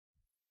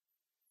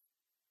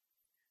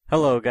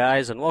Hello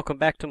guys, and welcome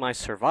back to my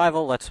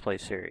survival Let's Play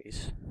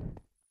series.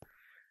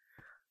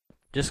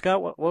 Just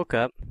woke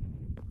up,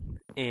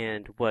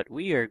 and what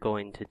we are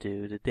going to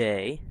do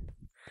today,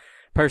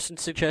 person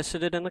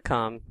suggested it in the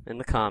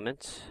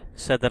comments,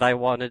 said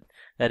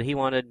that he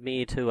wanted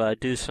me to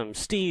do some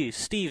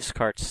Steve's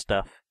carts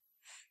stuff.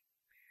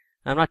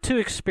 I'm not too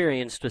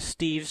experienced with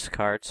Steve's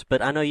carts,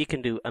 but I know you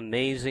can do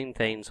amazing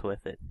things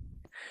with it.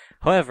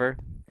 However,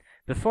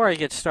 before I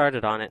get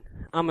started on it,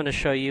 I'm going to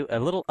show you a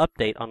little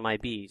update on my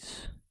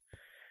bees.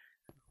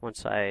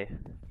 Once I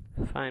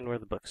find where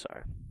the books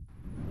are.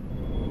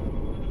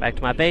 Back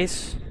to my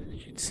base. As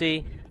you can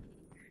see,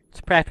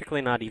 it's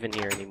practically not even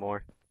here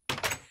anymore.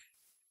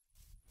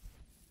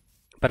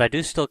 But I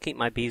do still keep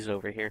my bees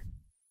over here.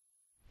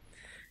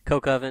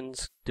 Coke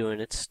oven's doing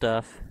its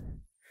stuff.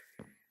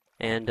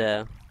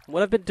 And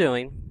what I've been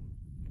doing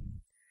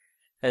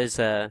is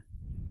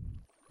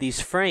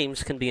these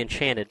frames can be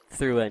enchanted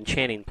through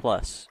Enchanting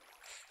Plus.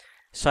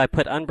 So I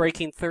put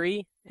Unbreaking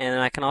 3, and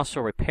I can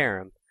also repair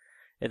them.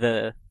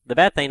 The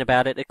bad thing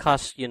about it, it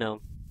costs,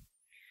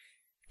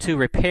 to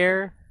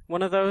repair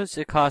one of those,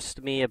 it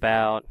cost me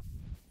about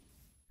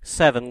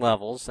 7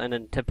 levels, and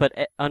then to put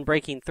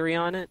Unbreaking 3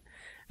 on it,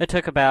 it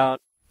took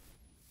about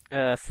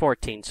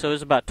 14. So it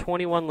was about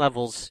 21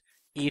 levels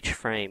each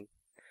frame.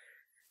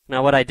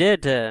 Now what I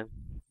did to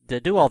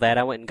do all that,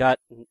 I went and got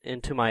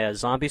into my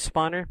zombie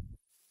spawner.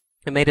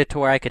 I made it to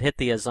where I could hit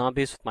the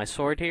zombies with my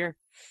sword here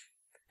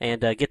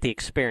and get the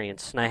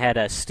experience. And I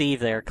had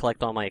Steve there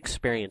collect all my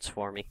experience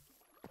for me.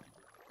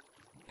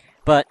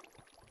 But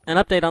an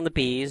update on the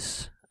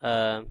bees.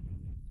 I'm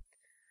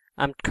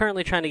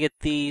currently trying to get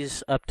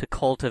these up to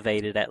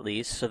cultivated at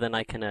least, so then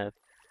I can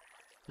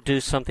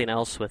do something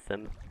else with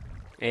them.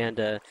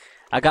 And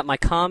I got my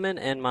common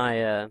and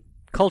my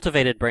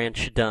cultivated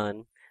branch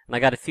done, and I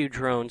got a few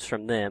drones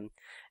from them.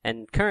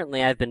 And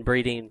currently I've been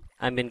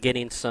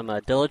getting some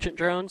diligent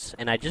drones,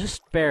 and I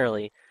just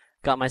barely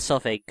got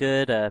myself a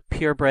good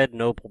purebred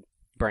noble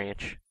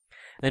branch.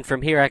 And then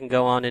from here I can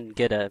go on and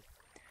get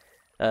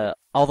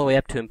all the way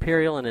up to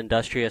Imperial and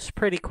Industrious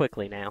pretty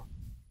quickly now,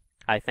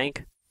 I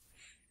think.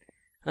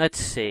 Let's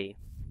see.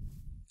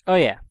 Oh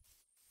yeah.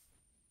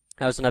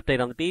 That was an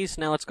update on the bees.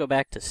 Now let's go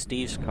back to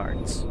Steve's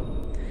carts.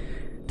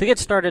 To get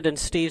started in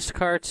Steve's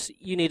carts,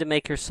 you need to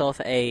make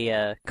yourself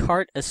a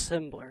cart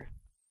assembler.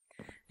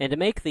 And to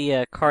make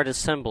the cart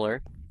assembler,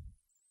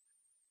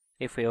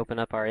 if we open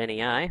up our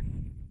NEI,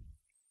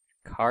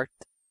 cart,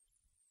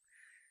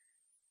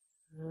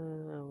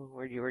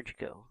 where'd you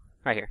go?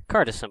 Right here,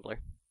 cart assembler.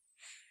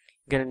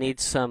 You're going to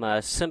need some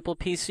simple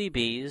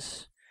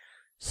PCBs,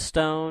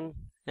 stone,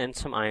 and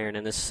some iron.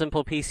 And this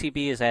simple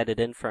PCB is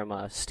added in from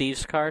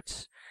Steve's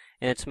carts,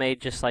 and it's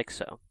made just like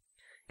so.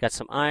 Got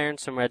some iron,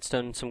 some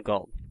redstone, and some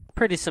gold.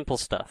 Pretty simple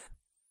stuff.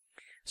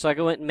 So I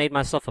went and made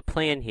myself a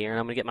plan here, and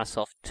I'm going to get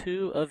myself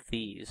 2 of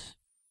these.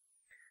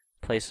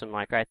 Place them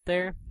like right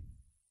there.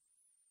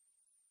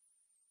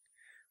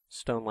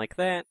 Stone like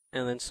that,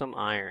 and then some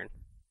iron.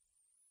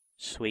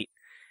 Sweet.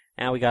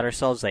 Now we got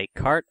ourselves a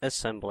cart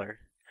assembler.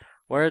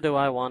 Where do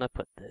I want to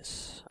put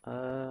this?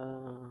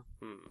 I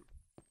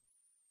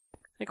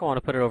think I want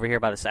to put it over here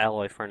by this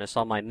alloy furnace,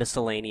 all my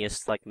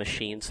miscellaneous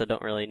machines that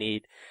don't really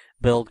need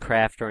build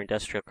craft or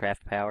industrial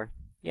craft power.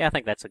 Yeah, I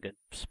think that's a good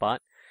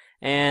spot.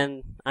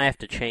 And I have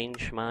to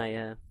change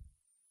my,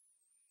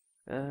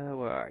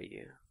 where are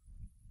you?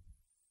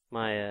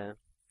 My,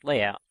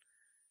 layout.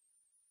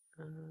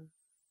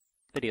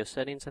 Video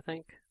settings, I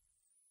think.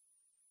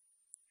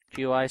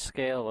 GUI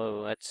scale,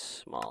 oh, that's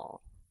small.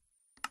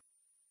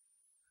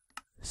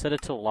 Set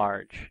it to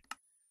large.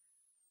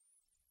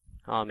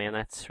 Oh man,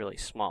 that's really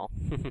small.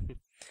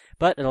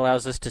 But it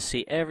allows us to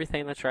see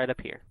everything that's right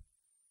up here.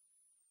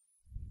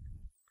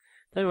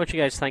 Tell me what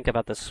you guys think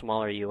about this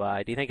smaller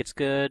UI. Do you think it's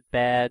good,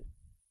 bad?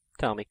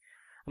 Tell me.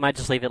 I might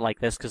just leave it like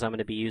this because I'm going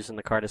to be using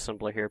the cart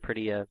assembler here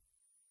pretty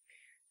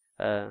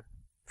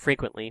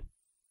frequently.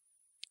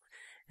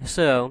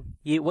 So,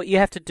 what you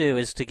have to do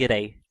is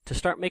to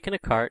start making a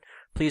cart,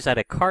 please add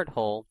a cart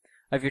hole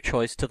of your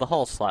choice to the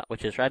hull slot,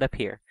 which is right up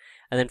here.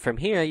 And then from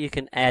here you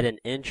can add in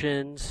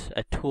engines,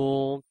 a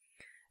tool,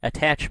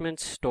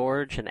 attachments,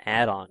 storage, and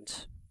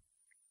add-ons.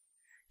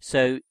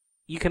 So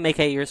you can make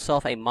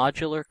yourself a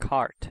modular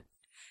cart.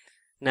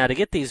 Now to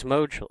get these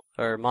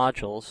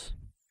modules,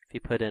 if you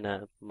put in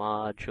a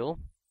module,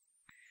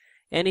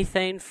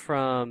 anything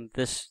from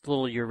this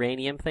little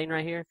uranium thing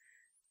right here,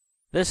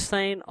 this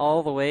thing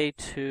all the way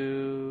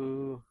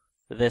to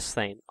this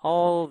thing,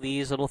 all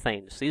these little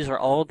things. These are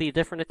all the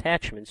different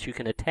attachments you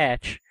can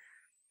attach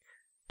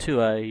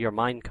to your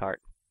minecart.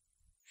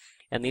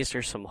 And these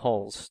are some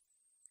holes.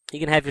 You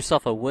can have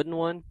yourself a wooden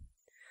one,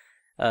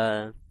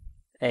 a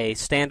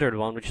standard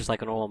one, which is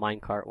like a normal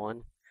minecart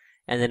one,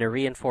 and then a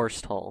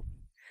reinforced hole.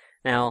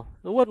 Now,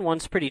 the wooden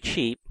one's pretty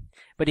cheap,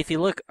 but if you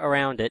look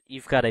around it,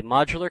 you've got a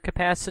modular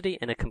capacity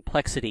and a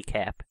complexity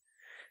cap.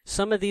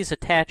 Some of these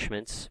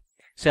attachments,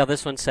 see how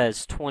this one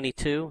says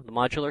 22, the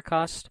modular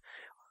cost?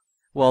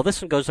 Well,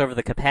 this one goes over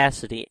the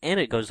capacity, and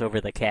it goes over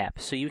the cap,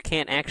 so you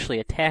can't actually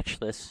attach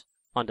this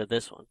onto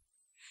this one.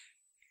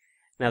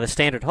 Now the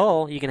standard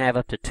hull, you can have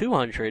up to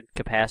 200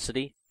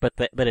 capacity, but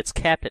it's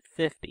capped at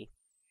 50.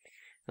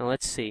 Now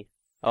let's see.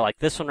 Oh, like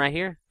this one right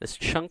here, this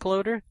chunk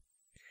loader,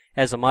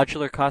 has a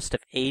modular cost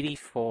of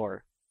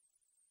 84.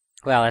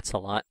 Wow, that's a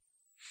lot.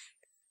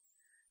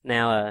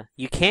 Now,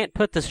 you can't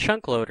put this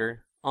chunk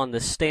loader on the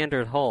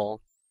standard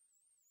hull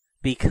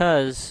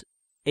because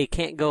it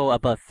can't go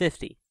above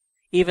 50,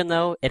 even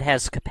though it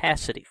has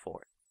capacity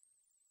for it.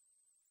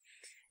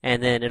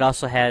 And then it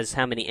also has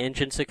how many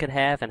engines it could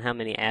have and how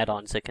many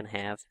add-ons it can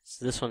have.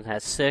 So this one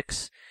has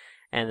 6,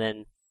 and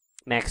then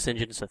max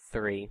engines of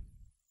 3.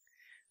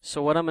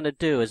 So what I'm going to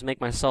do is make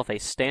myself a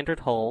standard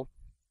hull,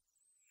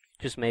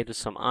 just made with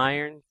some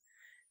iron,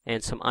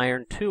 and some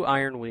 2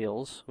 iron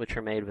wheels, which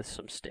are made with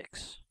some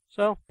sticks.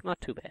 So,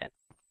 not too bad.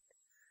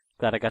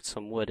 Glad I got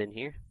some wood in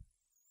here.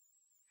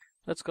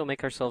 Let's go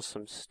make ourselves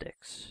some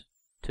sticks.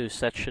 2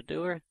 sets should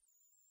do her.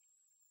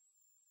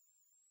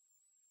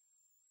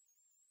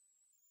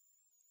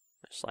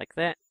 Just like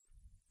that.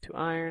 2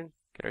 iron.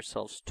 Get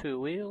ourselves 2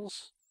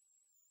 wheels.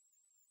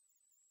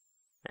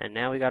 And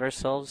now we got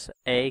ourselves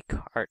a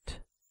cart.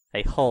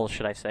 A hull,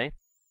 should I say.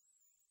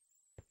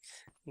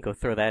 Go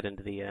throw that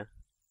into the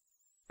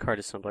cart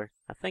assembler.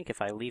 I think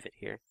if I leave it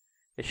here,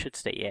 it should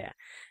stay, yeah.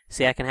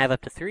 See, I can have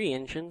up to 3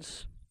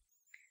 engines.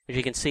 As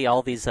you can see,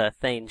 all these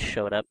things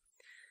showed up.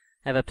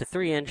 I have up to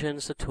 3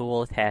 engines, a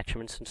tool,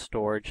 attachments, and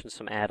storage, and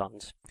some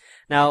add-ons.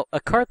 Now, a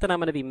cart that I'm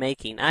going to be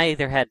making, I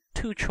either had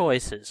 2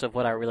 choices of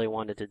what I really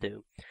wanted to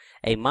do.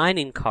 A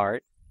mining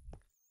cart,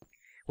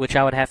 which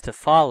I would have to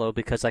follow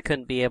because I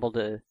couldn't be able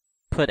to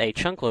put a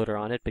chunk loader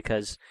on it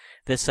because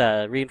this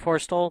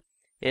reinforced hull,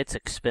 it's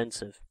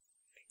expensive.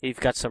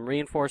 You've got some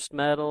reinforced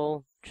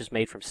metal, which is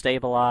made from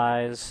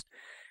stabilized,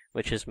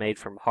 which is made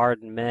from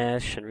hardened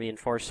mesh and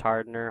reinforced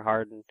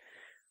hardener,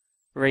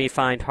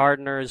 refined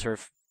hardeners, or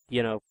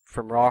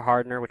from raw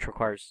hardener, which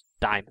requires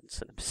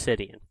diamonds and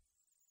obsidian.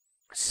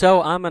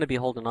 So I'm going to be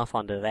holding off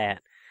onto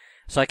that.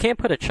 So I can't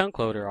put a chunk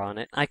loader on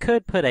it. I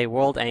could put a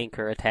world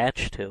anchor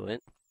attached to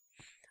it.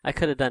 I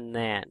could have done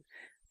that,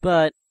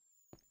 but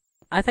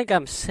I think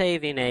I'm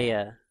saving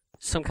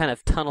some kind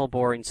of tunnel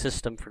boring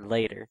system for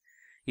later,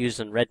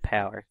 using red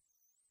power.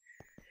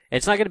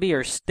 It's not going to be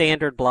your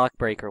standard block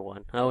breaker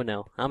one. Oh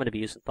no, I'm going to be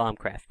using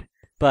Thaumcraft.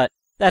 But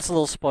that's a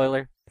little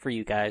spoiler for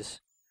you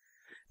guys.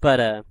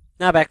 But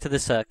now back to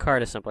this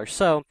cart assembler.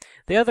 So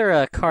the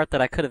other cart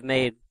that I could have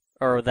made,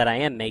 or that I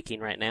am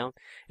making right now,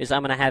 is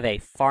I'm going to have a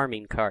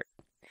farming cart.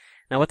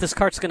 Now what this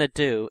cart's going to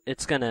do,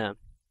 it's going to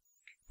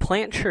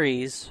plant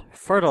trees,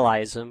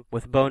 fertilize them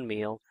with bone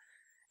meal,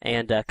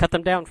 and cut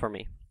them down for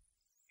me.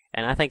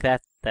 And I think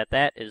that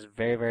is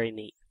very, very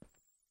neat.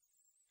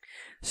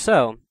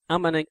 So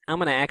I'm gonna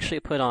actually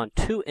put on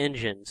 2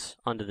 engines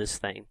onto this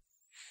thing.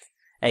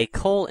 A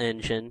coal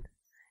engine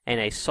and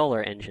a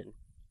solar engine.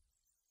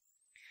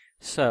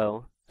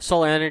 So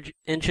solar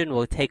engine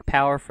will take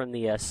power from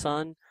the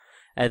sun,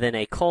 and then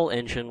a coal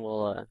engine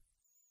will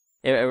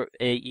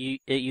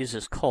it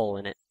uses coal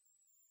in it.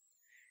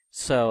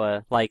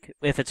 So like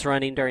if it's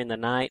running during the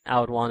night, I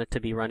would want it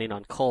to be running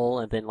on coal,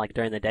 and then like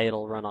during the day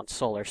it'll run on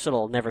solar. So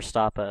it'll never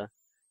stop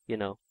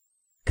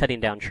cutting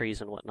down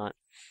trees and whatnot.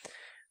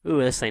 Ooh,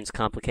 this thing's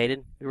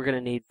complicated. We're going to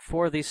need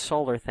 4 of these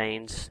solar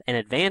things, an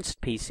advanced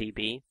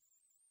PCB,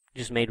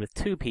 just made with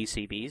 2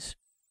 PCBs.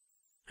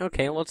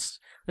 Okay,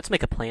 let's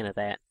make a plan of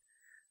that.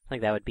 I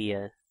think that would be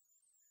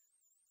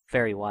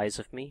very wise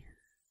of me.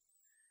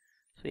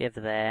 So we have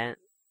that.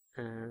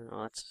 There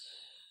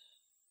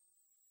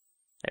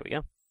we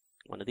go.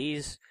 1 of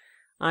these.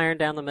 Iron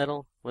down the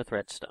middle with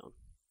redstone.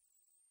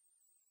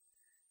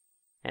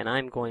 And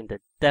I'm going to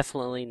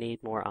definitely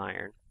need more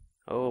iron.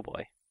 Oh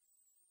boy.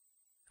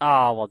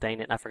 Oh, well,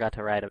 dang it, I forgot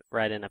to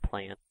write in a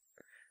plan.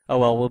 Oh,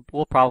 well,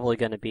 we're probably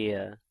going to be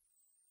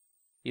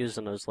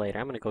using those later.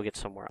 I'm going to go get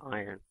some more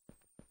iron.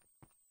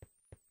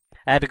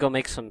 I had to go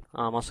make some,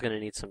 I'm also going to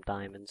need some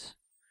diamonds.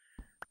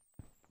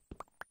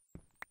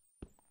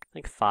 I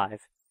think 5.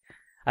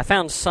 I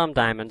found some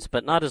diamonds,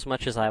 but not as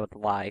much as I would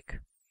like.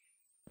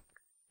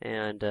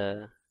 And,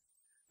 we're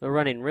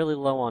running really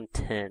low on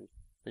 10,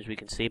 as we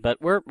can see,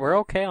 but we're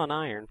okay on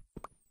iron.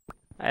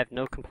 I have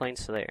no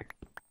complaints there.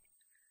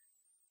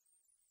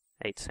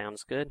 8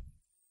 sounds good.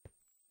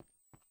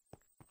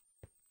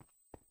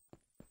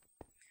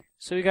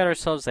 So we got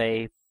ourselves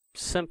a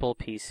simple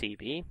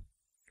PCB.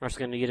 We're also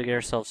going to get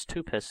ourselves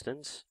 2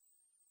 pistons.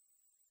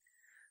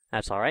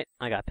 That's alright,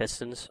 I got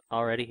pistons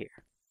already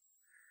here.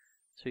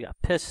 So we got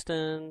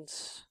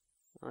pistons.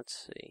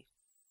 Let's see.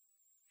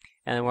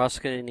 And then we're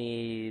also going to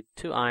need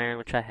 2 iron,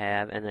 which I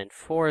have, and then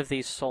 4 of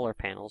these solar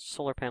panels.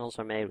 Solar panels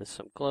are made with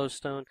some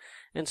glowstone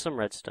and some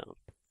redstone.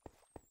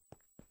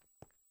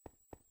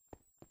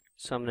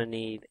 So I'm going to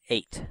need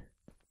 8.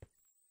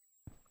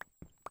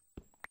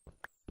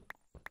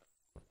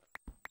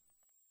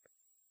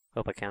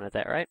 Hope I counted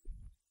that right.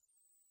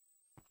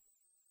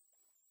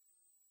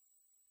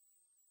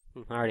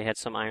 I already had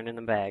some iron in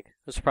the bag.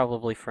 This was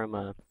probably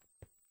from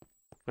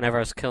whenever I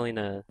was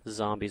killing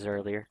zombies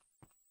earlier.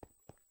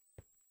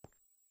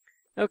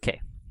 Okay.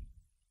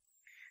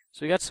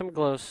 So we got some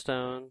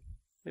glowstone.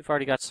 we've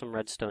already got some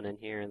redstone in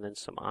here and then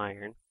some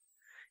iron.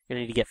 You're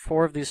going to need to get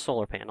 4 of these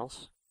solar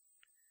panels.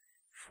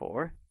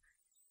 4.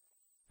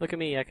 Look at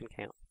me, I can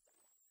count.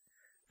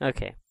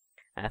 Okay,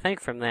 I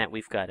think from that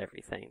we've got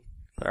everything.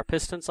 Put our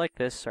pistons like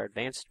this, our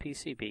advanced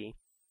PCB,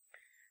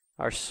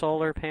 our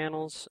solar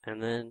panels,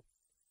 and then,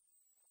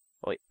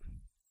 wait,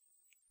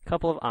 a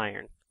couple of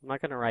iron. I'm not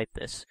going to write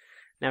this.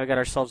 Now we got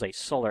ourselves a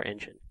solar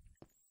engine.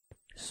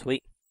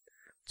 Sweet.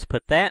 Let's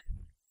put that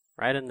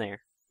right in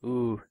there.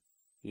 Ooh,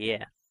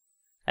 yeah,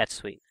 that's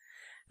sweet.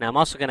 Now I'm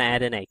also going to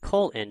add in a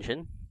coal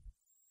engine.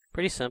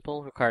 Pretty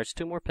simple, requires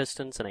 2 more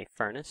pistons and a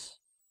furnace.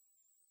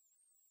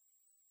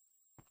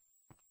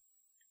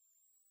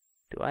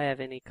 Do I have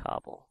any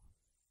cobble?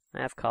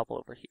 I have cobble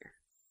over here.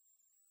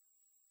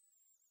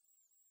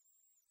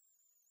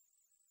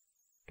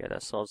 Get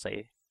ourselves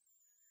a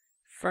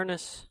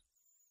furnace.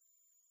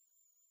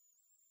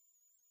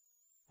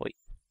 Wait.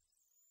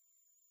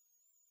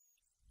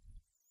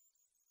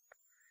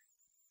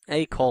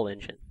 A coal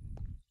engine.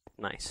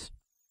 Nice.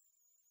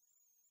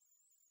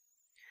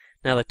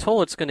 Now the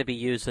tool it's going to be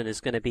using is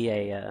going to be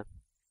a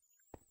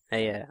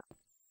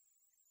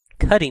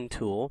cutting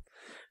tool.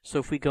 So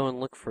if we go and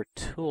look for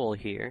tool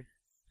here,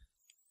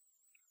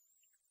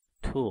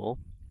 tool,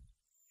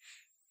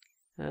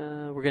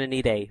 we're going to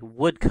need a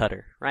wood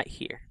cutter right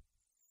here.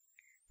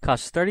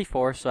 Costs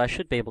 34, so I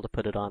should be able to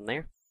put it on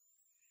there.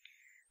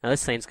 Now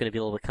this thing's going to be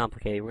a little bit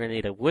complicated. We're going to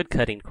need a wood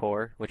cutting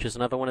core, which is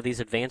another one of these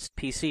advanced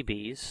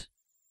PCBs.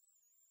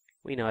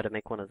 We know how to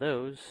make one of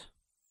those.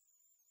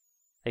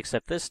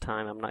 Except this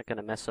time I'm not going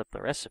to mess up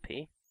the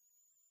recipe.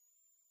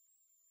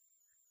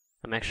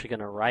 I'm actually going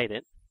to write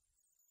it.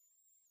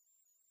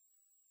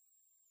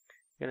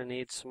 Gonna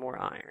need some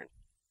more iron.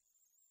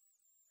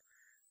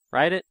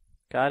 Write it,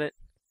 got it,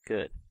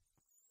 good.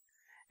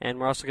 And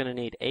we're also gonna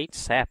need 8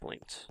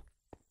 saplings.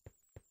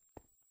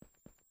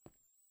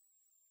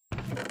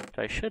 Which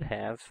I should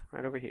have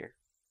right over here.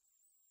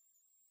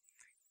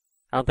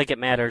 I don't think it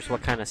matters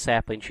what kind of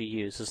saplings you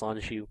use as long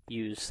as you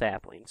use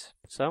saplings.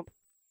 So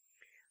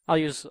I'll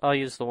use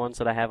the ones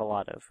that I have a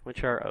lot of,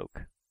 which are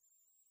oak.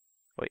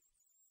 Wait.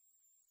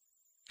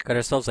 Got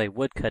ourselves a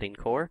wood cutting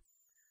core.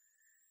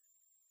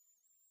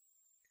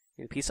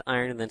 A piece of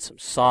iron and then some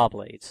saw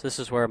blades. This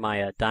is where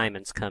my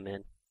diamonds come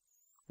in.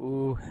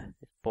 Ooh,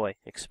 boy,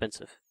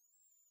 expensive.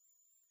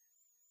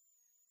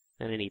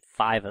 And I need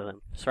 5 of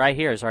them. So right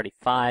here is already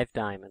 5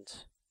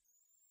 diamonds.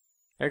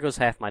 There goes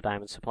half my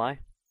diamond supply.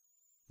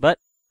 But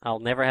I'll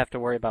never have to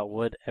worry about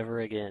wood ever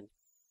again.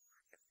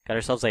 Got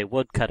ourselves a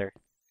wood cutter.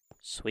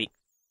 Sweet.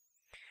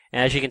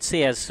 And as you can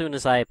see, as soon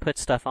as I put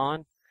stuff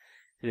on,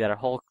 we got our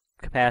whole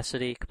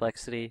capacity,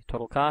 complexity,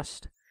 total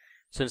cost.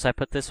 As soon as I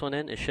put this one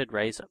in, it should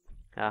raise up.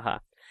 Aha.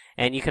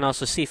 And you can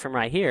also see from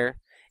right here,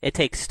 it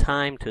takes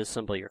time to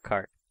assemble your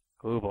cart.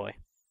 Oh boy.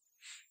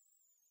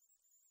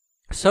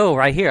 So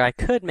right here, I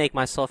could make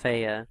myself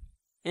a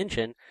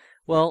engine.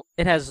 Well,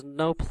 it has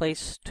no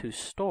place to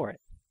store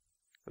it.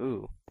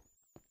 Ooh.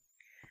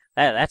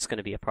 That's going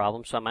to be a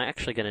problem, so I'm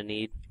actually going to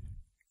need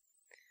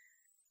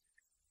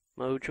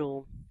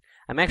module.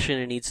 I'm actually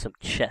going to need some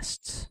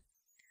chests.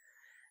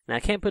 Now I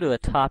can't put it a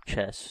top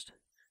chest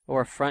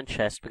or a front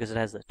chest because it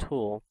has the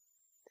tool.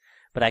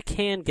 But I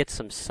can get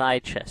some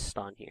side chests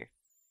on here.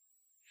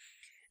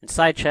 And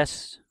side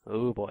chests,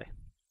 oh boy,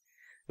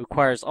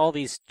 requires all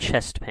these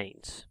chest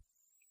panes.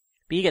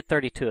 But you get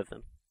 32 of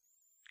them.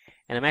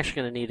 And I'm actually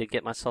going to need to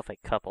get myself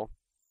a couple.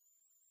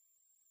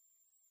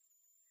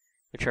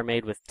 Which are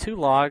made with 2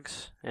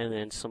 logs and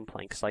then some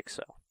planks like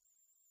so.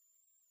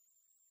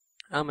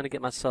 I'm going to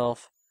get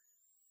myself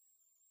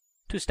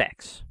 2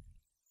 stacks.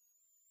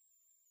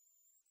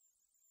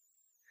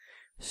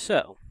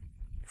 So,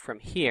 from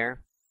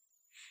here,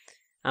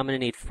 I'm going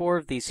to need 4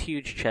 of these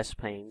huge chest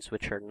panes,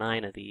 which are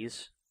 9 of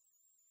these.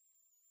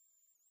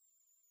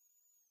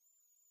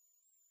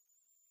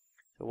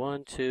 So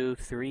 1, 2,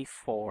 3,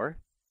 4.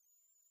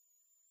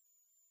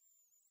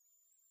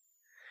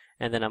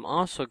 And then I'm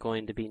also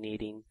going to be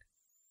needing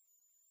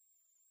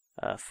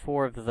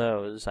 4 of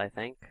those, I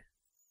think.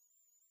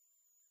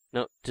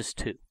 No, just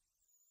 2.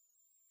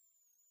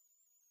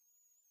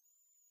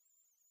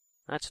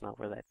 That's not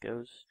where that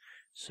goes.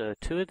 So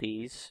 2 of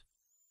these.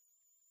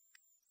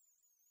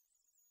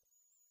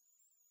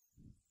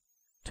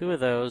 2 of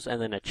those,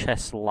 and then a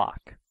chest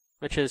lock,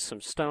 which is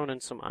some stone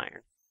and some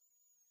iron.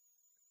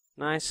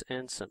 Nice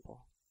and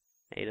simple.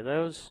 8 of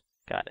those,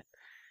 got it.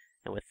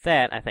 And with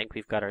that, I think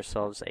we've got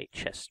ourselves a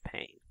chest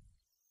pane.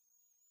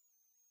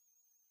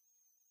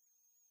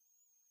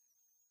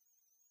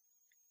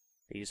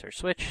 These are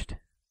switched.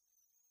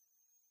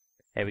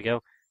 There we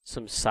go.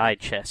 Some side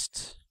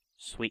chests.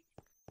 Sweet.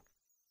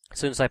 As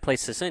soon as I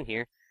place this in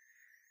here,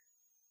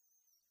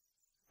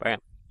 bam.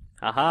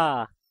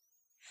 Aha!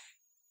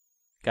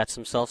 Got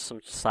some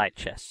side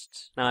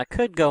chests. Now I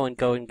could go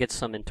and get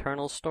some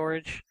internal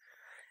storage,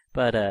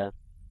 but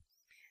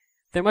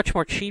they're much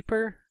more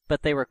cheaper,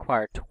 but they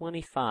require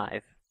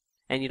 25,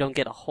 and you don't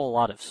get a whole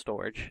lot of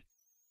storage.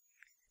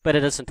 But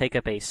it doesn't take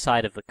up a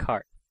side of the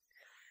cart.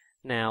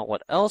 Now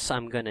what else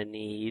I'm going to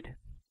need,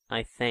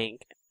 I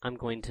think, I'm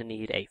going to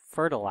need a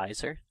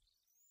fertilizer.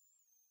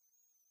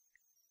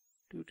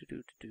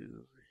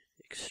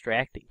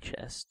 Extracting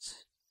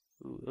chests.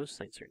 Ooh, those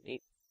things are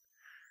neat.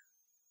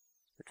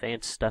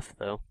 Advanced stuff,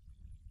 though.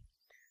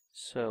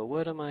 So,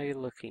 what am I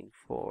looking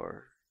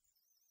for?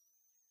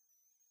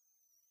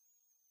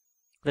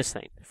 This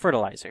thing,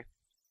 fertilizer.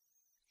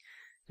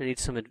 I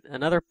need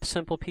another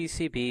simple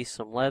PCB,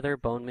 some leather,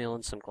 bone meal,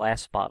 and some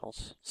glass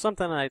bottles.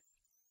 Something I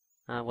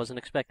wasn't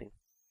expecting.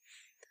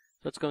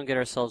 So let's go and get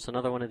ourselves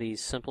another one of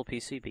these simple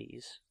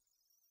PCBs.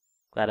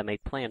 Glad I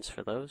made plans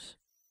for those.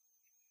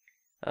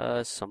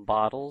 Some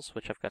bottles,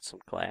 which I've got some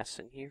glass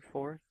in here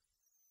for.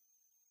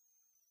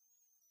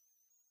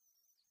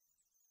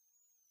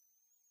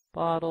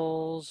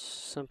 Bottles,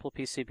 simple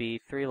PCB,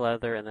 3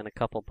 leather, and then a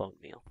couple bone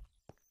meal.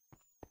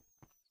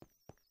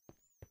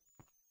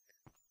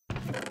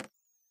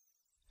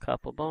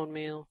 Couple bone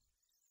meal.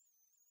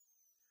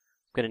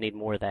 I'm gonna need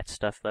more of that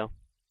stuff though.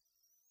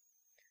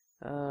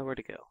 Where'd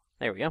it go?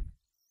 There we go.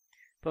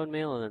 Bone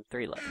meal and then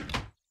 3 leather.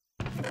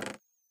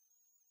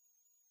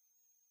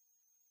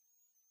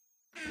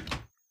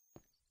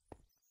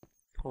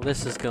 Well,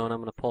 this is going,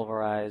 I'm gonna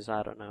pulverize,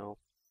 I don't know,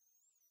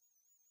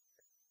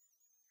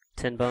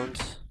 10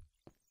 bones?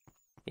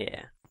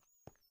 Yeah.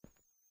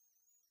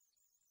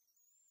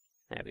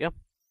 There we go.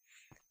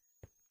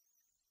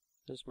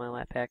 There's my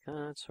light pack.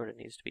 It sort of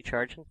needs to be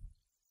charging.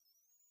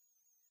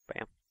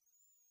 Bam.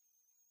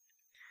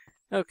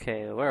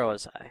 Okay, where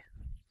was I?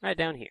 Right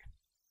down here.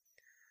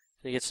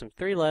 So you get some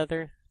 3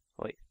 leather.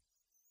 Wait.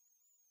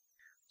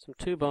 Some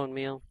 2 bone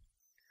meal.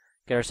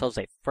 Get ourselves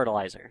a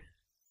fertilizer.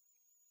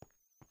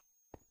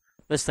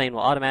 This thing will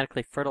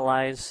automatically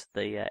fertilize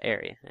the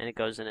area, and it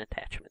goes in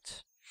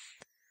attachments.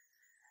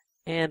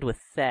 And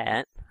with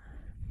that,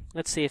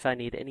 let's see if I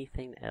need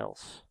anything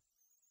else.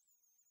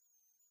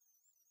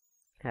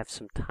 I have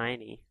some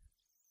tiny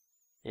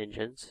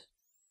engines.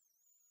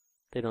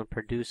 They don't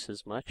produce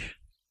as much.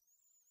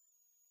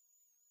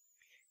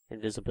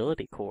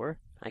 Invisibility core.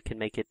 I can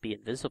make it be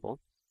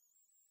invisible.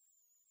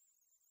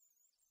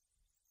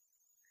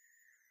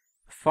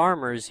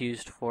 Farmers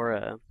used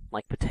for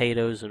like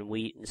potatoes and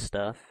wheat and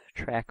stuff.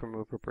 Track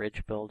remover,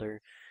 bridge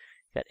builder.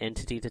 Got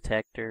entity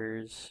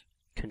detectors.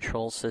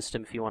 Control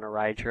system if you want to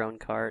ride your own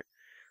cart.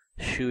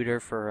 Shooter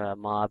for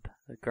mob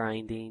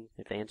grinding.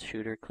 Advanced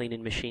shooter.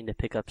 Cleaning machine to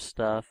pick up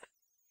stuff.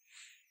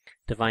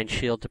 Divine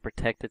shield to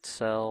protect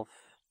itself.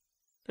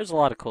 There's a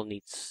lot of cool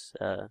neat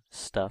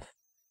stuff.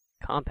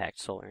 Compact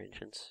solar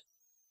engines.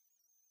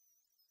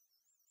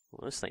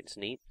 Well, this thing's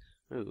neat.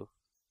 Ooh.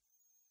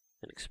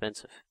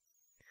 Inexpensive.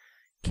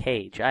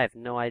 Cage. I have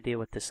no idea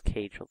what this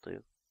cage will do.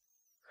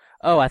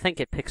 Oh, I think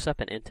it picks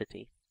up an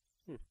entity.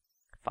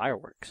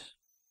 Fireworks.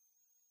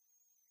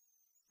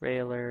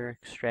 Railer.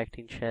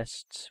 Extracting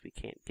chests we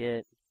can't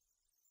get.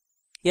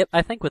 Yep,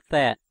 I think with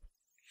that,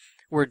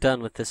 we're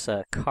done with this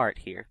cart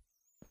here.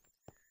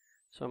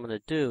 So what I'm going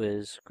to do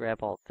is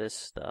grab all this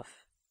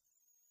stuff.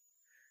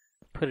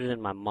 Put it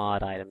in my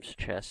mod items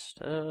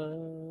chest.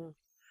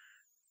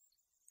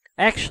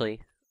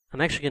 Actually,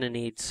 I'm actually going to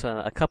need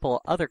a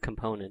couple other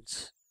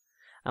components.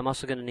 I'm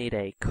also going to need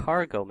a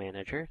cargo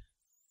manager.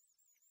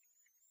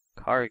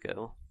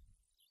 Cargo.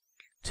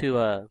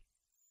 To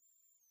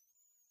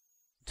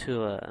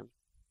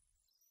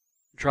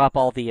drop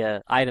all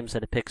the items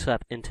that it picks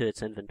up into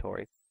its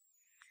inventory.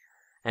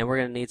 And we're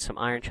going to need some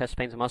iron chest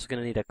panes. I'm also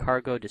going to need a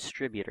cargo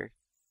distributor,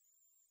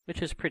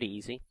 which is pretty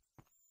easy.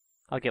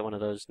 I'll get one of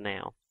those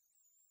now.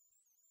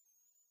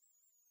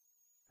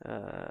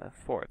 4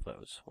 of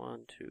those.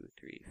 1, 2,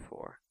 3,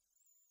 4.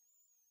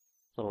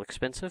 A little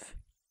expensive.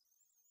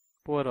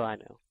 But what do I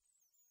know?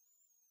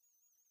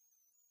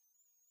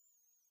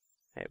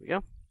 There we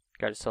go.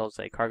 Got ourselves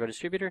a cargo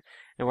distributor.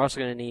 And we're also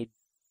going to need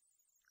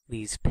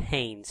these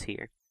panes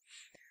here.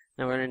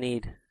 Now we're going to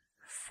need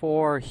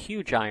 4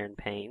 huge iron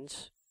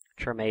panes,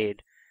 which are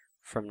made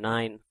from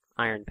 9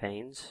 iron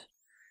panes.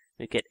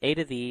 We get 8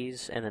 of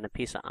these and then a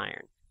piece of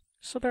iron.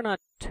 So they're not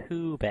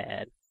too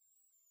bad.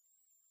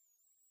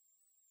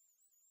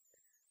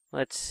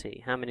 Let's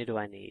see, how many do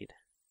I need?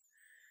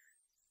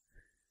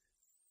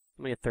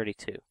 I'm going to get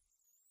 32.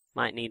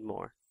 Might need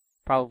more.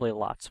 Probably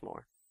lots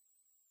more.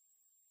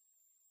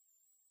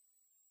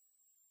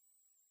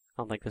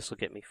 I don't think this will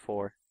get me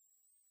 4.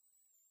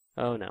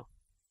 Oh no.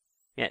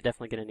 Yeah,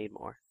 definitely going to need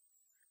more.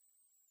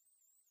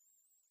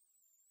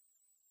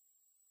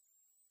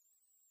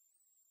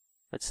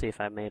 Let's see if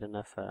I made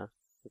enough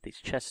with these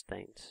chest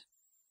things.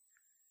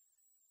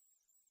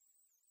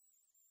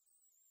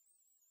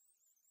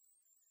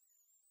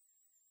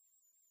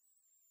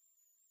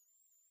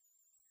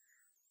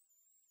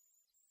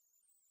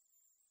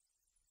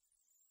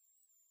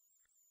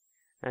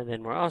 And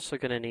then we're also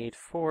going to need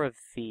 4 of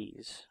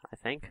these, I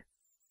think.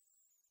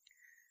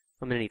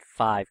 I'm going to need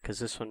 5 because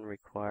this one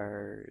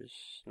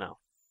requires... No,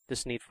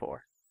 this need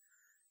 4.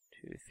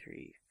 2,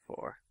 3,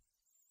 4.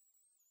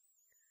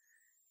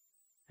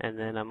 And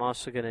then I'm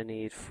also going to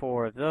need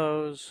 4 of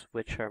those,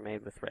 which are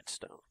made with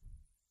redstone.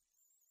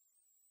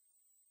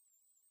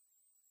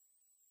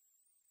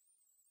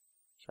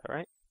 Is that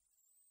right?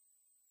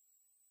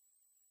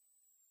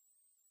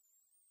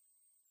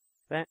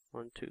 that.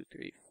 1, 2,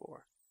 3,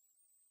 4.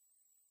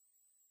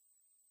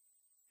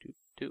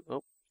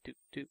 Oh,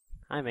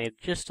 I made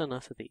just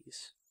enough of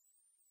these.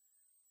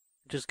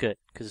 Which is good,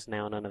 because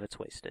now none of it's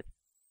wasted.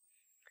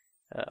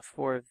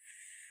 4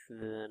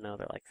 no,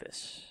 they're like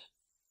this.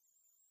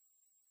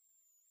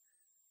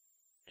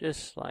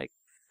 Just like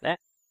that.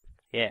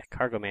 Yeah,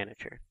 cargo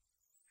manager.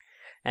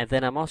 And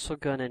then I'm also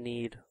gonna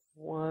need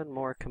one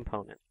more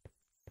component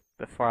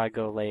before I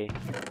go lay,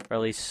 or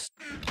at least,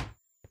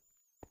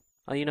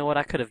 oh, you know what?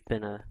 I could have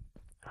been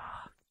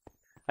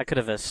I could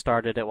have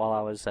started it while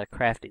I was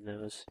crafting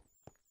those.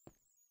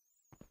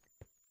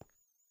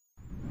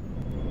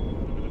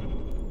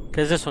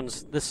 Because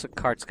this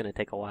cart's gonna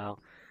take a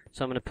while.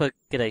 So I'm gonna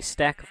get a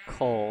stack of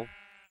coal.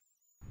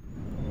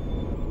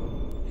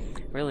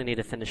 I really need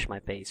to finish my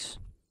base.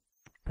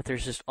 But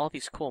there's just all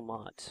these cool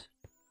mods.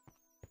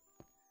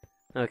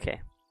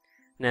 Okay.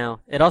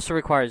 Now, it also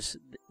requires,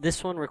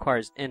 this one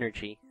requires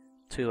energy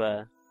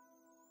to,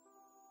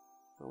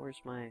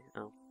 where's my,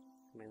 oh,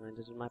 my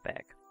landed in my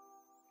bag.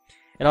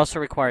 It also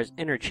requires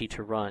energy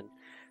to run,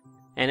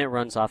 and it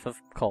runs off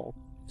of coal,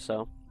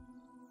 so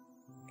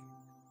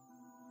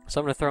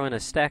I'm going to throw in a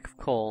stack of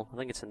coal. I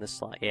think it's in this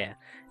slot, yeah.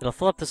 It'll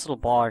fill up this little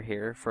bar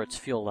here for its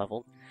fuel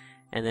level,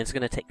 and then it's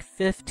going to take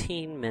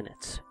 15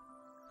 minutes.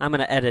 I'm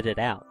going to edit it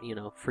out, you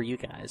know, for you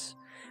guys.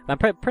 I'm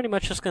pretty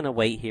much just going to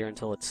wait here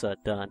until it's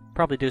done.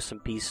 Probably do some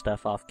bee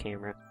stuff off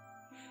camera.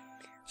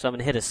 So I'm going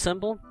to hit a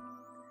symbol.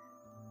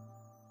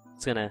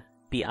 It's going to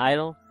be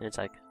idle, and it's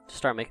like,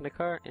 start making a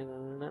car,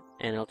 and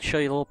it'll show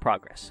you a little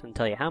progress and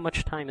tell you how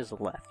much time is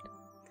left.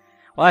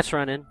 Well, that's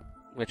running,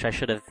 which I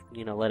should have,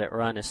 you know, let it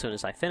run as soon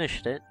as I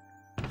finished it.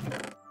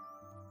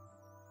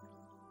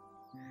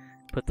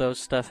 Put those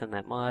stuff in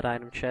that mod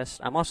item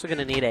chest. I'm also going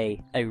to need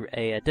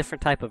a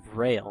different type of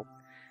rail.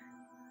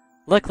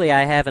 Luckily,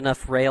 I have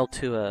enough rail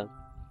to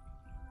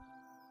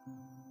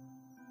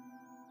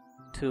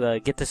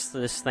get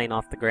this thing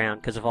off the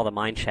ground because of all the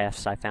mine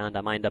shafts I found.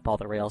 I mined up all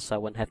the rails so I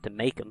wouldn't have to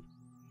make them.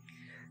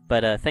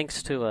 But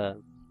thanks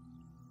to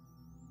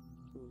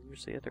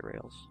where's the other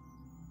rails?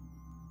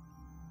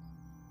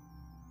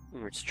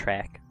 It's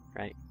track,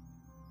 right?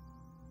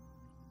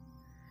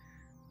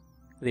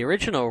 The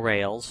original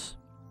rails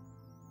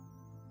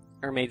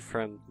are made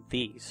from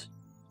these.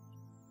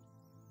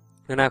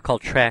 They're now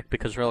called track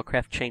because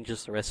Railcraft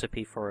changes the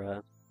recipe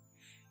for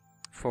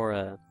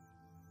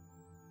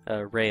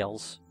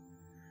rails.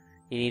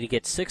 You need to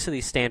get 6 of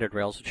these standard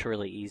rails, which are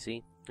really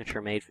easy, which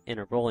are made in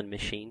a rolling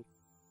machine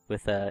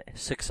with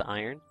 6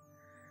 iron.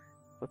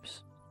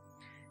 Whoops.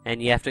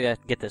 And you have to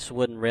get this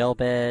wooden rail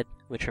bed,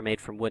 which are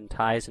made from wooden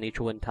ties, and each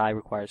wooden tie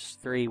requires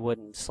 3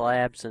 wooden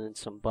slabs and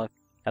then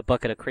a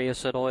bucket of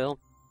creosote oil.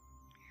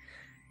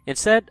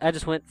 Instead, I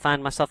just went,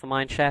 find myself a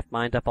mine shaft,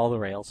 mined up all the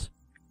rails.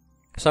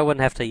 So I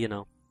wouldn't have to, you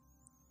know,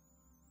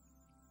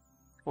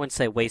 I wouldn't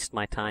say waste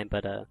my time,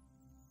 but,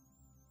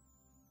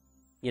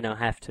 you know,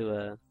 have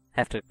to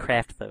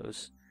craft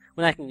those.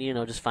 When I can, you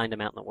know, just find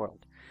them out in the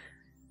world.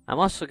 I'm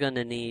also going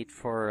to need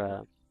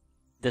for,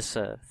 this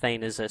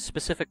thing is a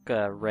specific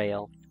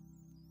rail.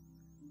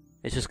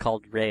 It's just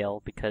called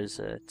rail because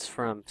it's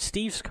from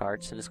Steve's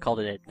Carts, and it's called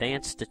an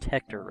advanced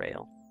detector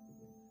rail.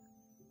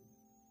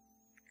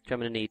 I'm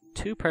going to need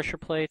 2 pressure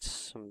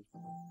plates,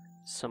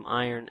 some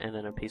iron, and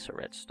then a piece of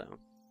redstone.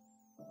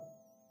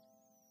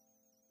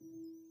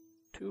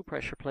 2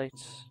 pressure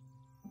plates.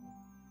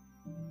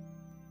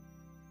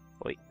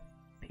 Wait,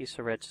 piece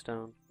of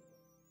redstone.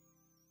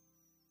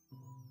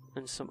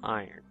 And some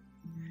iron.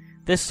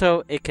 This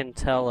so it can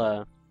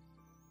tell,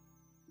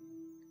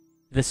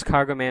 this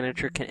cargo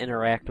manager can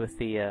interact with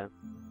the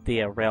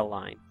rail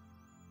line.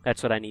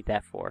 That's what I need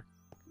that for.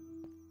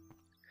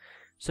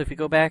 So if you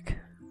go back,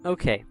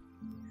 okay.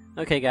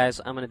 Okay guys,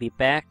 I'm going to be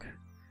back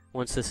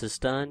once this is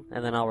done,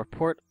 and then I'll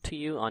report to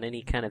you on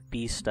any kind of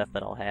bee stuff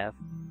that I'll have.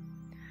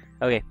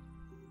 Okay,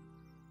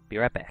 be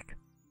right back.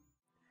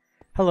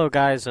 Hello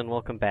guys, and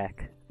welcome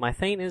back. My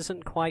thing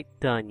isn't quite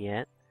done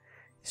yet.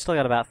 Still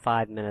got about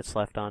 5 minutes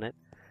left on it.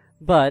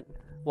 But,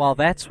 while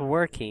that's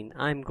working,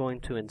 I'm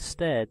going to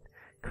instead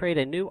create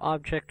a new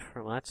object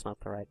from... Well, that's not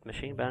the right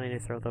machine, but I need to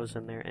throw those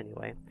in there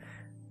anyway.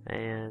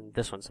 And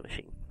this one's the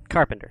machine.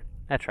 Carpenter,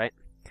 that's right.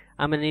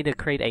 I'm going to need to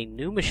create a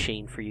new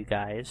machine for you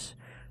guys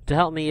to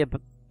help me,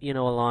 you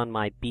know, along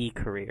my bee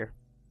career.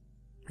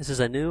 This is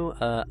a new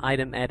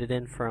item added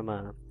in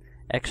from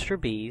Extra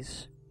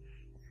Bees.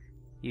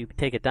 You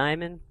take a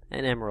diamond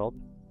and emerald.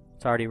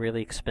 It's already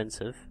really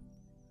expensive.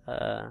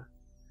 I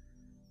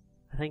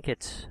think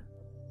it's...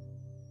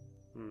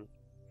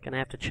 gonna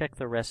have to check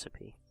the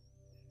recipe.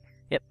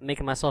 Yep,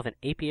 making myself an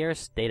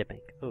Apiaris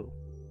databank. Ooh.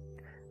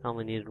 I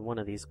only needed 1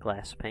 of these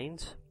glass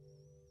panes.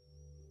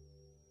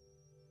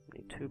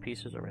 Need 2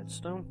 pieces of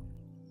redstone.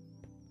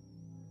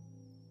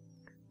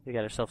 We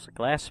got ourselves a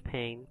glass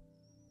pane,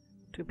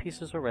 2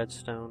 pieces of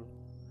redstone,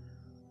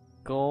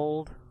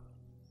 gold,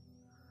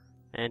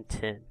 and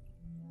tin.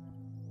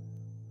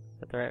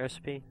 Is that the right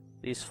recipe?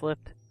 These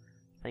flipped?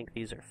 I think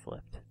these are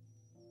flipped.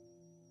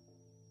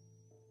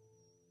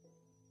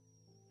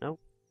 Nope.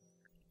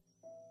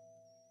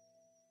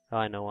 Oh,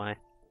 I know why.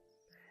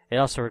 It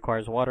also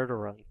requires water to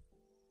run.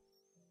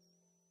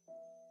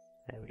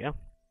 There we go.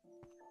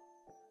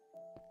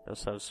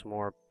 Also have some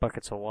more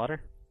buckets of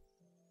water.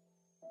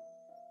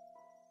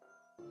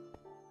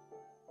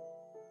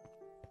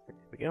 There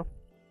we go.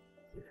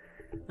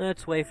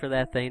 Let's wait for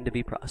that thing to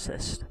be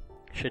processed.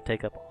 Should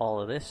take up all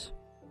of this.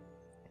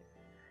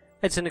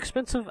 It's an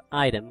expensive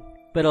item,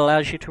 but it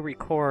allows you to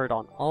record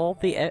on all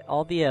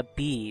the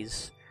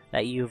bees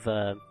that you've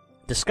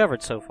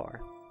discovered so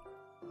far.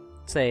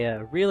 It's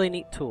a really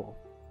neat tool.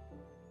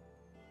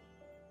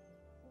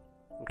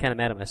 I'm kind of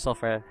mad at myself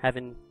for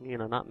having,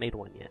 not made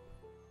one yet.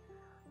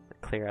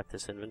 Clear out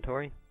this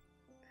inventory.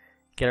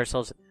 Get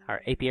ourselves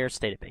our apiary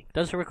data bank.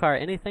 Doesn't require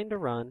anything to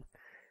run.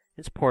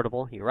 It's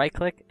portable. You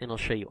right-click, and it'll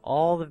show you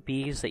all the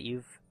bees that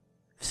you've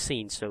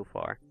seen so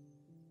far.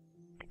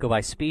 Go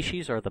by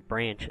species or the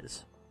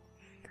branches.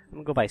 I'm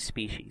gonna go by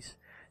species.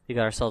 We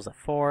got ourselves a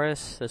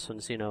forest. This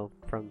one's,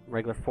 from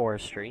regular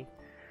forestry.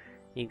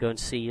 You can go and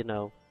see,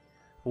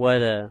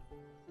 what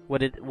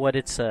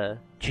its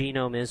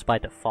genome is by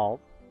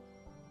default.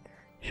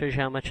 Shows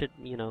you how much it,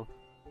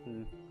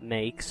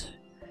 makes.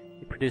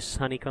 It produces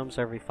honeycombs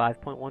every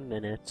 5.1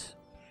 minutes.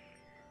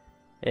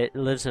 It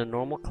lives in a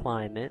normal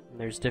climate, and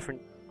there's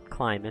different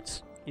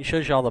climates. It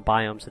shows you all the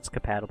biomes it's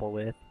compatible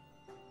with.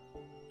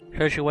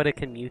 Shows you what it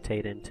can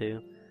mutate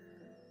into.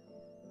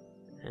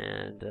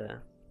 And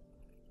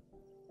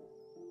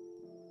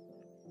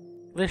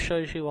this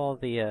shows you all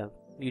the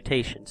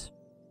mutations.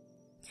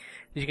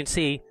 As you can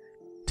see,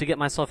 to get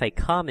myself a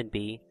common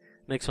bee,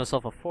 makes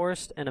myself a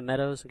forest and a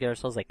meadows, and get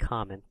ourselves a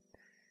common.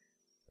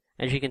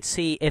 As you can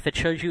see, if it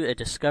shows you a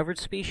discovered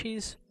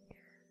species,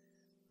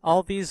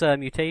 all these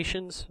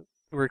mutations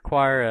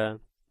require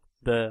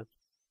the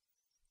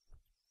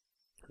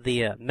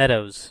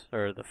meadows,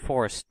 or the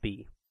forest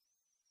bee.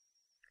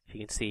 As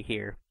you can see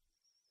here.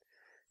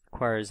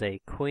 Requires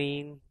a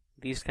queen,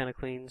 these kind of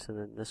queens, and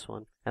then this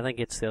one. I think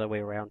it's the other way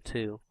around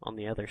too, on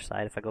the other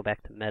side, if I go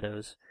back to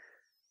meadows.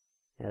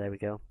 Yeah, there we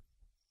go.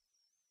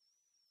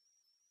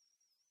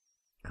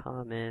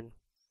 Common.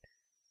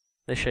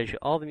 This shows you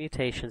all the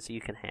mutations that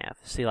you can have.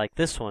 See, like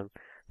this one,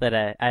 that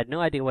I had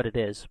no idea what it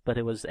is, but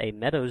it was a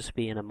meadows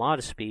bee and a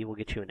modest bee will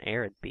get you an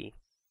arid bee.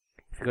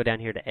 If you go down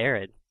here to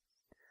arid,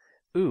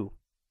 ooh,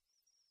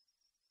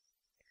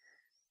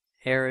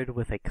 arid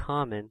with a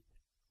common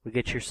will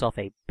get yourself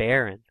a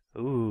barren.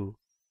 Ooh,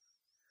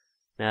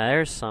 now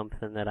there's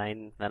something that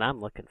I'm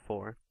looking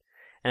for,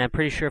 and I'm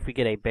pretty sure if we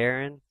get a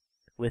barren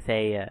with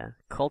a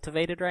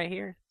cultivated right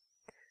here,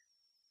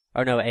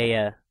 or no,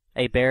 a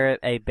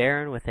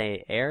barren with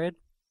a arid,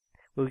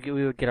 we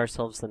would get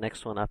ourselves the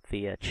next one up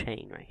the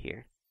chain right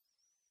here.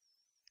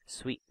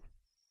 Sweet.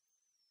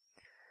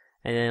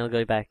 And then it'll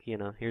go back,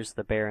 here's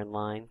the barren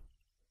line.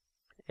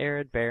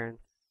 Arid, barren.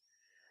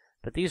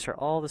 But these are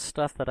all the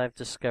stuff that I've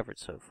discovered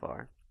so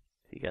far.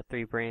 So you got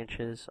 3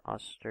 branches,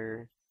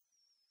 austere,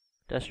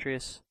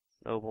 industrious,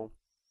 noble,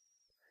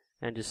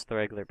 and just the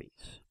regular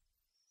bees.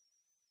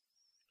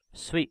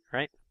 Sweet,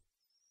 right?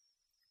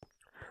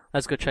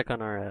 Let's go check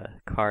on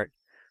our cart.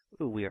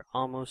 Ooh, we are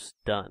almost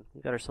done.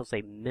 We got ourselves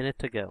a minute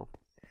to go.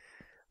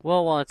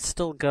 Well, while it's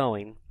still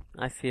going,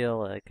 I feel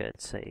like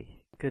it's a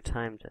good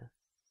time to...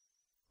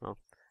 Well,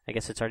 I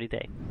guess it's already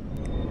day.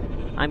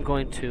 I'm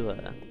going to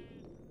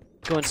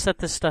go and set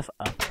this stuff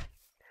up.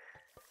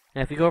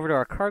 Now, if we go over to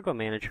our cargo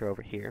manager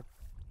over here,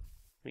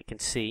 we can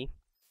see,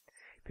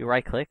 if you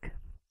right-click,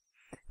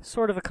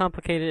 sort of a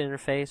complicated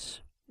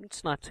interface.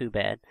 It's not too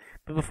bad.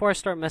 But before I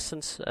start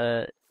messing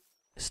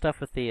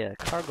stuff with the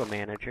cargo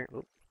manager...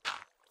 Oops,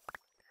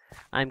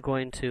 I'm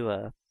going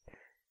to,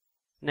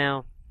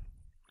 now,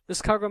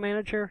 this cargo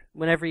manager,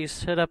 whenever you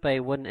set up a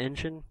wooden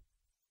engine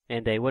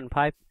and a wooden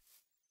pipe,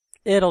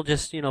 it'll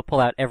just, pull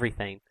out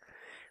everything.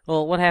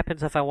 Well, what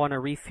happens if I want to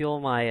refuel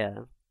my,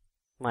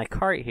 my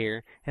cart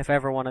here, if I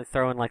ever want to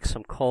throw in, like,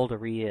 some coal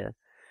to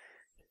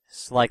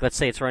like, let's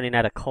say it's running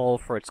out of coal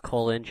for its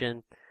coal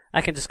engine,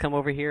 I can just come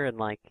over here and,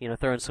 like,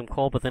 throw in some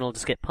coal, but then it'll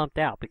just get pumped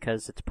out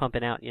because it's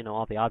pumping out,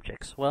 all the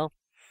objects. Well,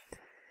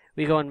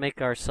 we go and make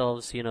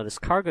ourselves, this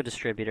cargo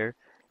distributor,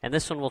 and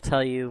this one will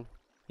tell you,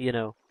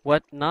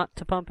 what not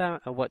to pump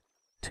out and what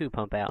to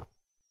pump out,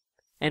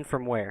 and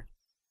from where.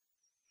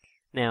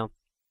 Now,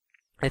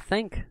 I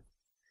think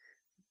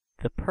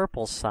the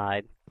purple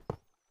side,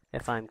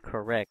 if I'm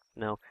correct,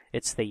 no,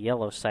 it's the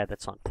yellow side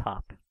that's on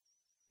top.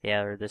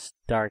 Yeah, or this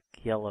dark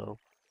yellow,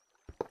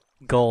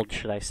 gold,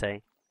 should I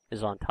say,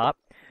 is on top.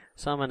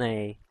 So I'm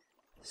gonna...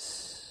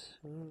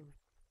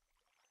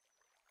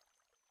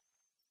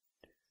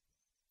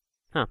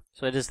 Huh,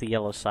 so it is the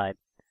yellow side.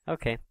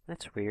 Okay,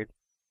 that's weird.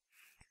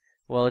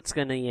 Well, it's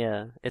going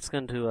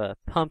to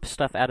pump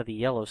stuff out of the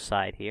yellow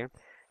side here.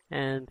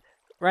 And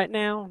right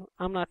now,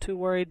 I'm not too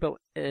worried, but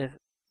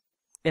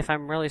if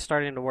I'm really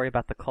starting to worry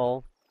about the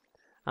coal,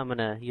 I'm going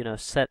to,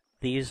 set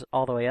these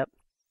all the way up.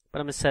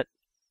 But I'm going to set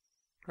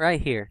right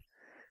here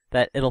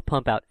that it'll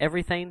pump out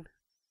everything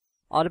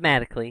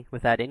automatically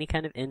without any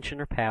kind of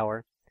engine or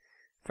power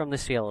from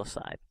this yellow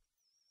side.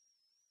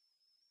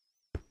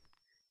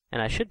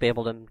 And I should be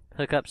able to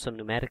hook up some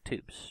pneumatic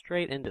tubes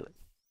straight into it.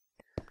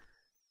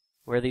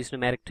 Where these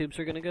pneumatic tubes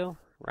are going to go?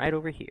 Right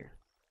over here.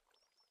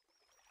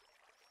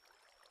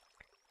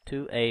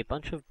 To a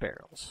bunch of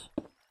barrels.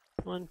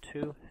 1,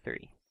 2,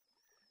 3.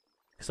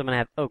 Because I'm going to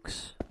have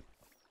oaks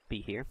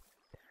be here.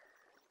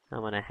 I'm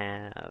going to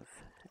have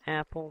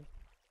apple.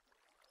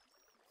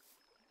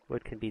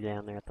 Wood can be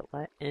down there at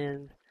the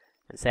end.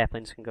 And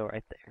saplings can go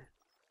right there.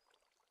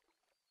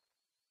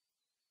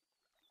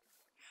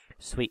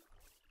 Sweet.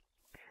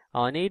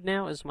 All I need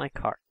now is my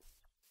cart.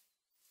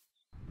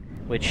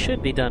 Which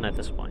should be done at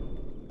this point.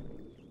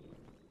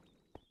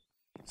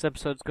 This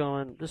episode's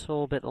going just a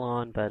little bit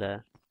long, but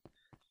I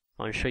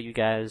want to show you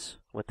guys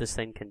what this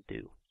thing can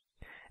do.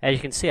 As you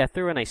can see, I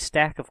threw in a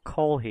stack of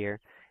coal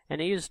here,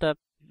 and it used up,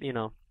 you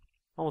know,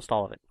 almost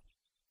all of it.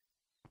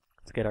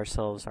 Let's get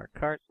ourselves our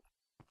cart.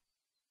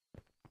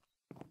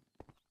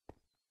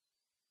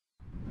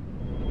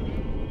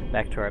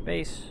 Back to our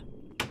base.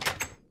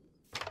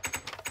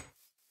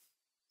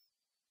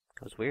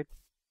 That was weird.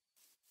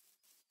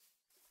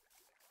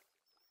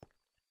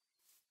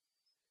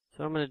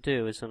 So what I'm going to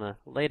do is I'm going to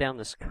lay down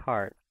this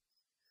cart,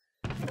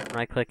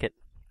 right click it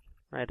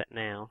right at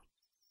now,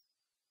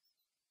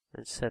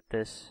 and set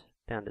this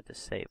down to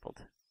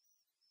disabled.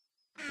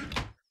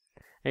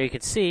 Now you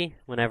can see,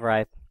 whenever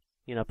I,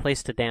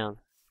 placed it down,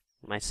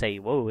 you might say,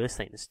 whoa, this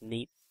thing is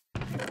neat.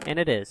 And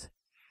it is.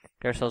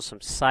 Get ourselves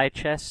some side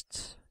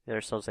chests. Get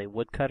ourselves a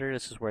woodcutter.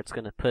 This is where it's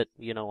going to put,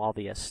 all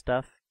the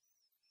stuff.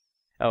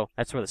 Oh,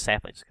 that's where the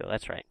saplings go,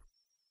 that's right.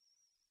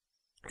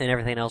 And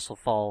everything else will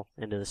fall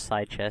into the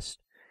side chest.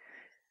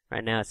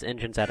 Right now its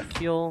engine's out of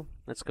fuel.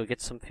 Let's go get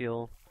some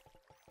fuel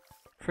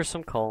for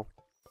some coal.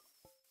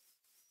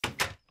 I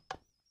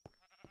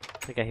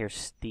think I hear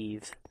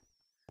Steve.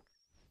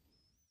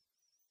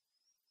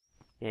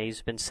 Yeah,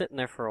 he's been sitting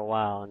there for a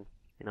while,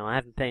 and I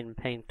haven't been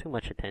paying too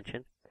much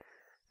attention.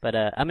 But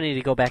I'm gonna need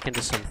to go back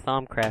into some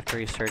Thaumcraft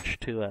research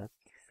to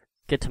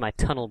get to my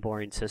tunnel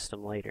boring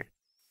system later.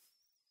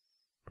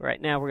 But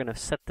right now we're gonna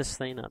set this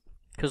thing up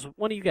because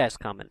one of you guys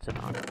commented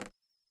on it.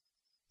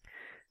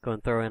 Go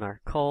and throw in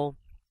our coal.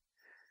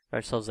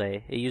 Ourselves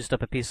it used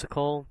up a piece of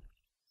coal,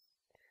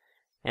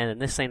 and then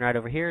this thing right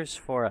over here is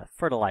for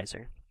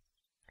fertilizer.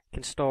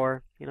 Can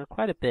store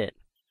quite a bit.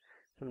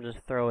 So I'm going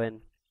to throw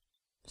in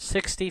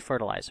 60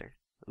 fertilizer.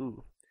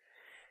 Ooh,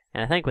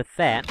 and I think with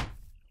that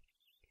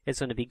it's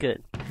going to be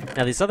good.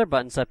 Now these other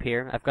buttons up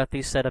here, I've got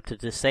these set up to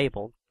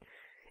disable.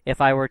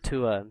 If I were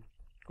to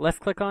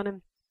left click on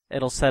them,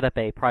 it'll set up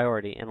a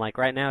priority, and like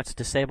right now it's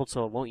disabled,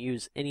 so it won't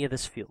use any of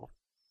this fuel.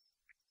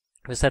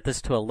 If I set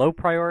this to a low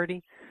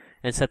priority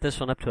and set this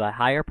one up to a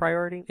higher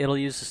priority, it'll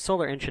use the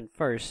solar engine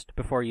first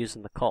before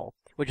using the coal,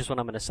 which is what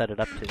I'm going to set it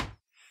up to.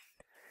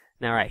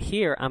 Now right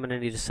here, I'm going to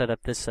need to set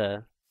up this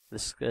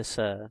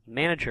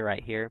manager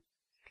right here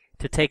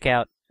to take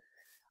out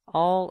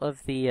all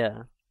of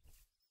the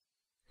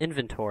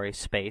inventory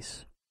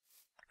space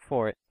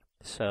for it.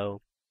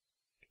 So,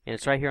 and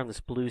it's right here on this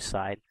blue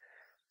side.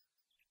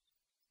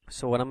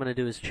 So what I'm going to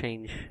do is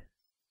change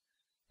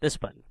this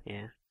button.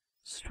 Yeah,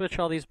 switch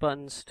all these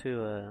buttons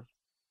to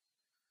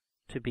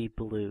be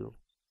blue,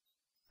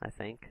 I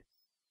think.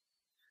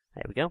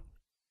 There we go.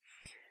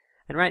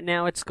 And right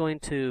now it's going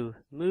to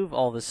move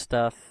all this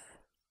stuff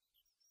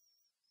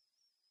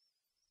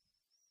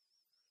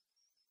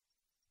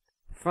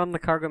from the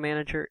cargo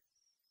manager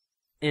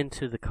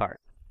into the cart.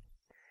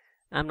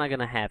 I'm not going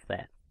to have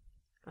that.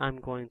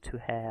 I'm going to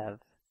have...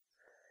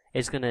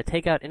 It's going to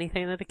take out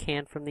anything that it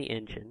can from the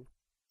engine.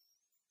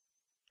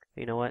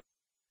 You know what?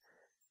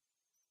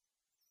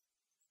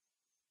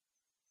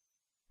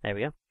 There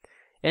we go.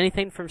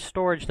 Anything from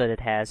storage that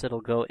it has,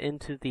 it'll go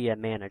into the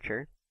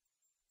manager.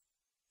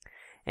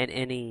 And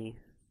any...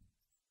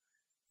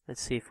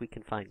 Let's see if we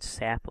can find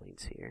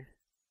saplings here.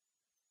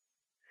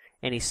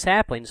 Any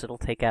saplings it'll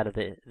take out of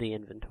the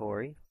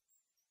inventory.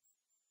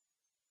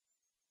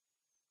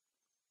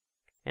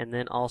 And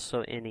then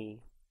also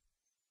any...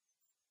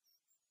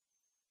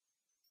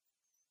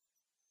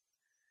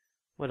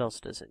 What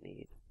else does it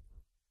need?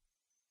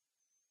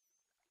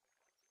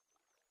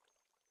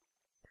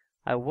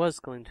 I was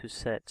going to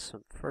set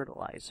some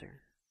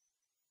fertilizer.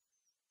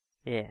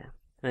 Yeah.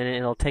 And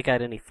it'll take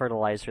out any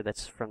fertilizer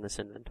that's from this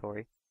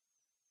inventory.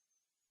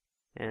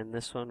 And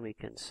this one we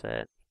can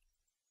set...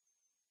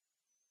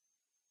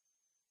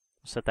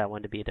 Set that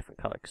one to be a different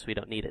color because we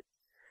don't need it.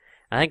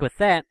 I think with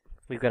that,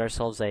 we've got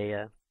ourselves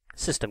a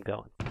system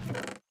going.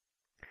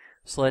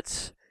 So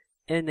let's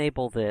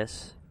enable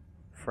this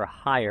for a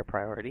higher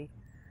priority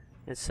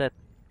and set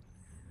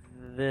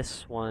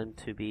this one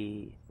to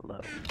be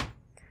low.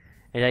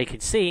 And now you can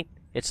see,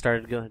 it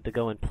started to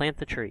go and plant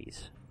the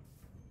trees.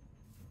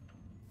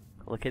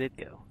 Look at it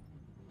go.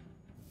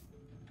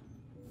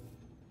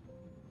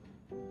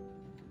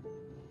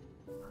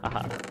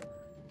 Haha.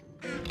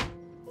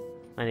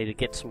 I need to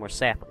get some more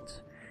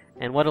saplings.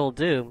 And what it'll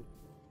do,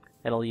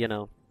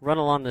 it'll, run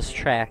along this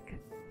track,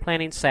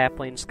 planting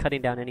saplings,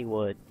 cutting down any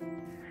wood.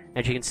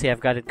 As you can see, I've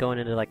got it going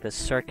into like this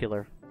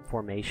circular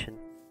formation.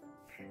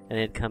 And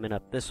then coming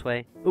up this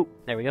way. Ooh,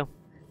 there we go.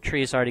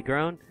 tree's already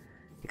grown.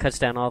 It cuts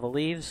down all the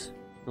leaves.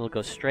 It'll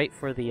go straight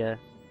for the.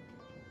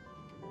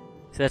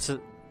 So that's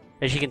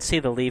as you can see,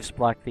 the leaves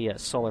block the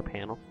solar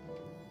panel.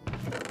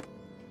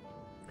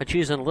 It's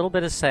using a little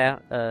bit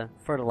of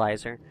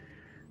fertilizer,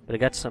 but it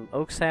got some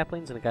oak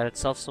saplings and it got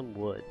itself some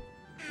wood.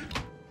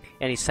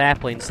 Any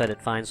saplings that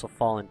it finds will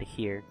fall into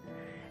here.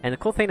 And the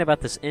cool thing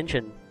about this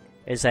engine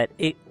is that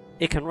it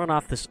can run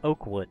off this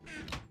oak wood.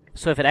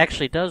 So if it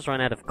actually does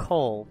run out of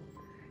coal,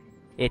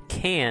 it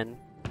can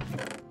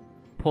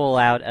pull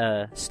out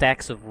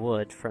stacks of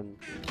wood from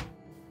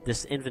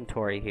this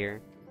inventory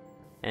here,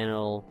 and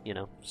it'll, you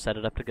know, set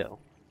it up to go.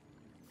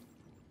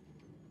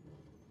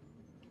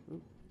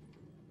 Ooh.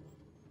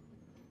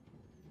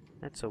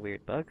 That's a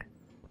weird bug.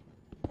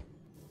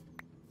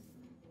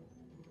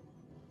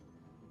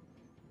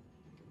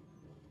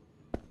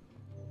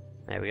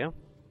 There we go.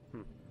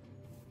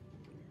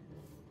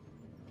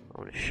 I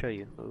want to show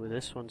you. Ooh,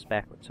 this one's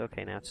backwards.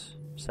 Okay, now it's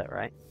set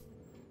right.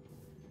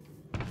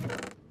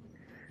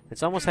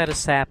 It's almost out of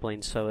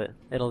sapling, so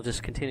it'll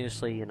just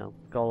continuously, you know,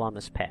 go along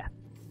this path.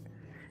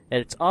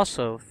 And it's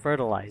also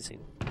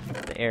fertilizing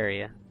the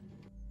area.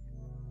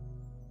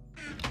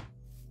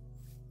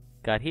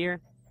 Got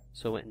here,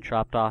 so it went and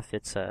dropped off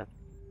its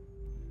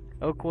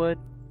oak wood.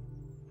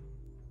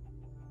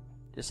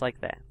 Just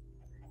like that.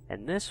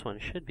 And this one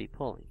should be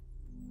pulling.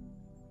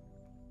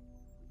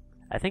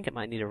 I think it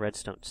might need a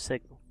redstone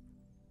signal.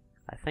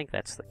 I think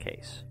that's the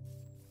case.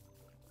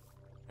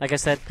 Like I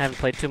said, I haven't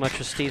played too much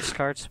with Steve's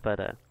carts, but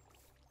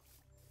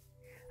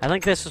I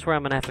think this is where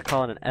I'm going to have to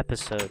call it an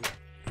episode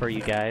for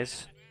you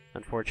guys,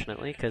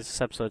 unfortunately, because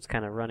this episode's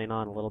kind of running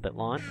on a little bit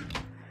long.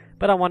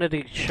 But I wanted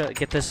to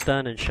get this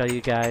done and show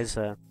you guys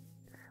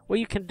what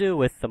you can do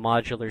with the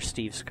modular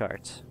Steve's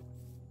carts.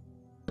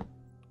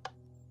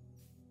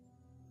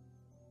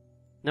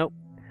 Nope.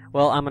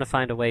 Well, I'm going to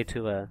find a way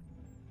to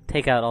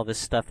take out all this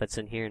stuff that's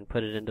in here and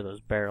put it into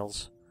those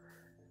barrels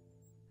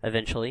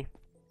eventually.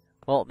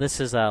 Well, this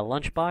is a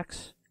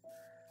Lunchbox.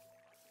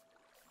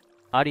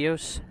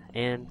 Adios,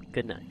 and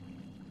good night.